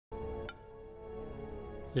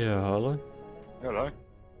Yeah, hello. Hello.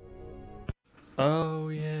 Oh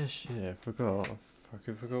yeah, shit, I forgot. I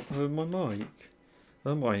fucking forgot to put my mic.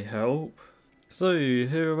 That might help. So, you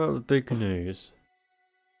hear about the big news?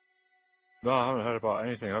 No, I haven't heard about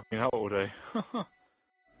anything. I've been out all day.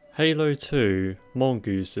 Halo 2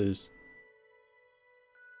 Mongooses.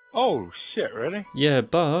 Oh, shit, really? Yeah,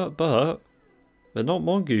 but they're not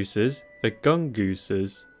mongooses. They're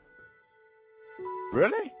gungooses.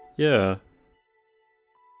 Really? Yeah,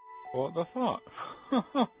 What the fuck?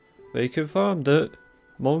 they confirmed it.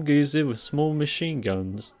 Mongooses with small machine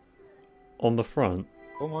guns on the front,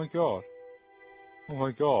 Oh my god. Oh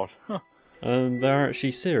my god. and they're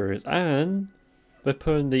actually serious. And they're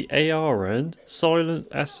putting the AR end, silent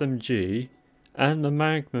SMG, and the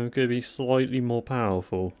Magnum could be slightly more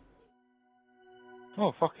powerful.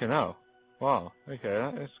 Oh, fucking hell. Wow. Okay,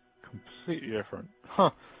 that is completely different.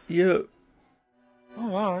 Huh. Yeah. Oh,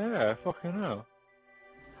 wow, yeah, fucking hell.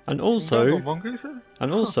 And Some guns also, on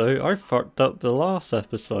Mongoose? I fucked up the last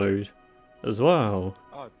episode as well.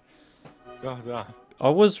 Oh, god damn. I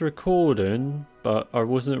was recording, but I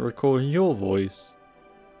wasn't recording your voice.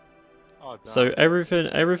 Oh, damn. So everything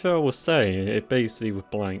I was saying, it basically was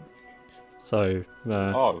blank. So,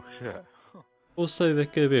 Oh, shit. Also, there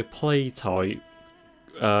could be a play type.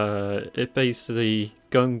 It basically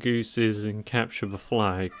gungooses and capture the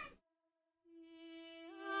flag.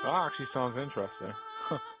 That actually sounds interesting.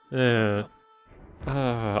 Yeah.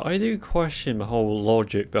 I do question the whole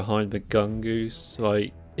logic behind the gungoose.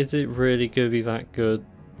 Like, is it really gonna be that good?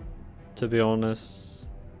 To be honest,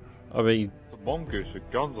 I mean, The Mongoose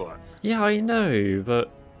with guns on it. yeah, I know,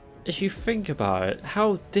 but if you think about it,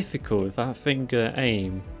 how difficult is that thing gonna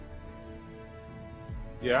aim?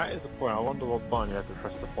 Yeah, that is the point. I wonder what button you have to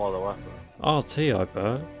press to fire the weapon. RT, I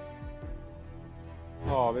bet.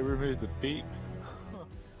 Oh, they removed the beep.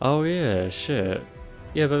 Oh yeah, shit.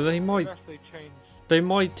 Yeah, but they might Unless they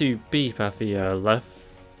change. do beep at the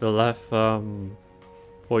left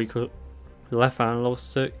what you call it? Left analog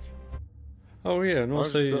stick. Oh yeah, and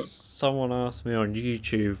also someone asked me on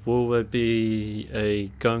YouTube, will there be a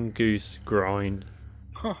Gungoose Grind?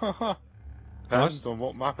 Depends on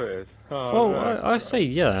what map it is. Well, No. I say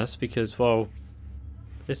yes because, well,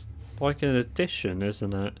 it's like an addition,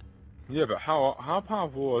 isn't it? Yeah, but how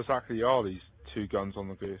powerful exactly are these two guns on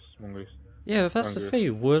the Mongoose? Yeah, but that's the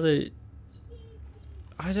thing. Will it?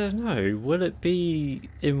 I don't know. Will it be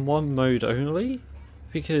in one mode only?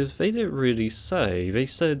 Because they didn't really say. They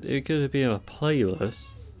said it could be on a playlist,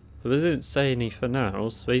 but they didn't say anything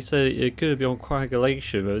else. They said it could be on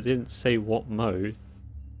coagulation, but they didn't say what mode.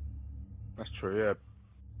 That's true. Yeah,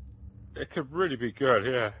 it could really be good.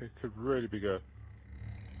 Yeah, it could really be good.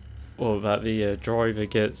 Or that the driver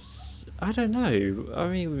gets. I don't know. I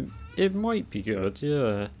mean, it might be good,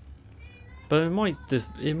 yeah. But it might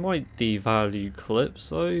devalue clips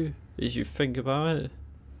though, as you think about it.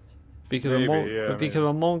 Because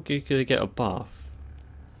a monkey could get a buff,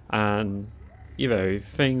 and you know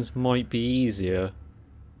things might be easier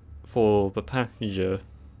for the passenger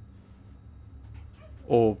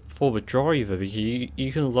or for the driver because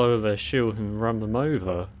you can lower their shield and run them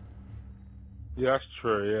over. Yeah, that's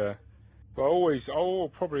true. Yeah, but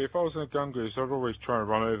probably if I was in a Gungoose, I'd always try and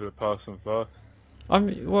run over the person first. I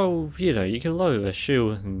mean, well, you know, you can lower their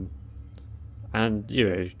shield and you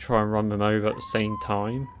know try and run them over at the same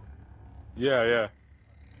time. Yeah, yeah.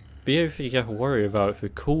 But the only thing you have to worry about is the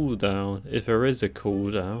cooldown, if there is a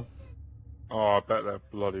cooldown. Oh, I bet they're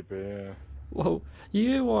bloody be. Yeah. Well,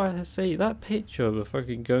 you know what I say? That picture of a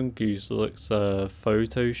fucking Gungoose looks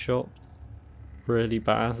photoshopped really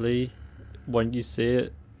badly when you see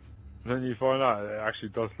it. Then you find out it actually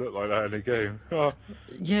does look like that in the game.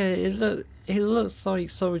 Yeah, it looks like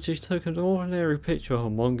someone just took an ordinary picture of a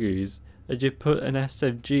Mongoose and just put an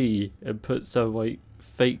SMG and put some like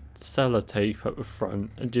fake sellotape at the front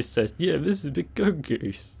and just says, "Yeah, this is the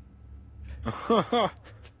Gungoose."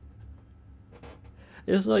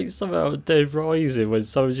 It's like somehow Dead Rising when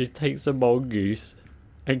someone just takes a Mongoose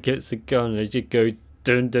and gets a gun and just go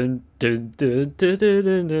dun dun dun dun dun dun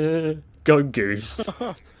dun, dun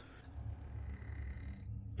Gungoose.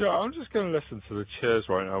 Yeah, I'm just gonna listen to the cheers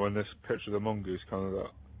right now when this picture of the Mongoose comes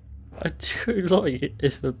up. I do like it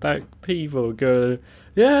if the back people go,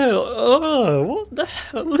 yeah, oh, what the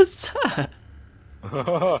hell was that?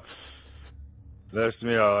 There's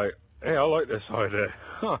me, hey, I like this idea.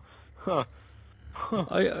 To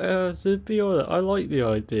be honest, I like the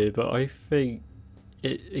idea, but I think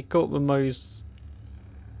it got the most.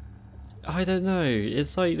 I don't know.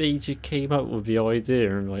 It's like they just came up with the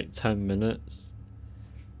idea in like 10 minutes,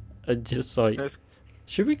 and just like,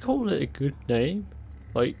 should we call it a good name?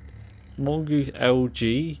 Like, Mongoose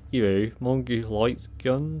LG, you know, Mongoose light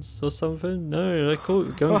guns or something. No, they call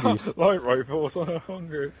it Gungoose. Light rifles on a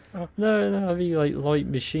Mongoose. No, I mean like light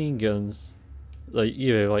machine guns, like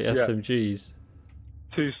you know, like Yeah. SMGs.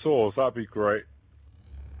 2 saws, that'd be great.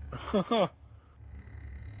 God,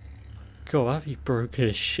 that'd be broken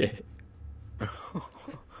as shit.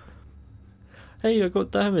 Hey, I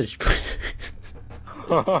got damaged.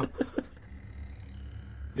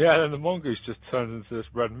 Yeah, then the Mongoose just turns into this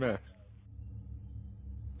red mist.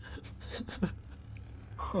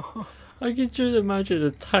 I can just imagine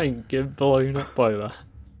a tank getting blown up by that.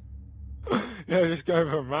 Yeah, just going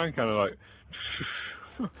for a man kind of like.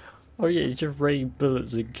 Oh yeah, it just rain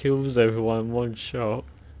bullets and kills everyone in one shot.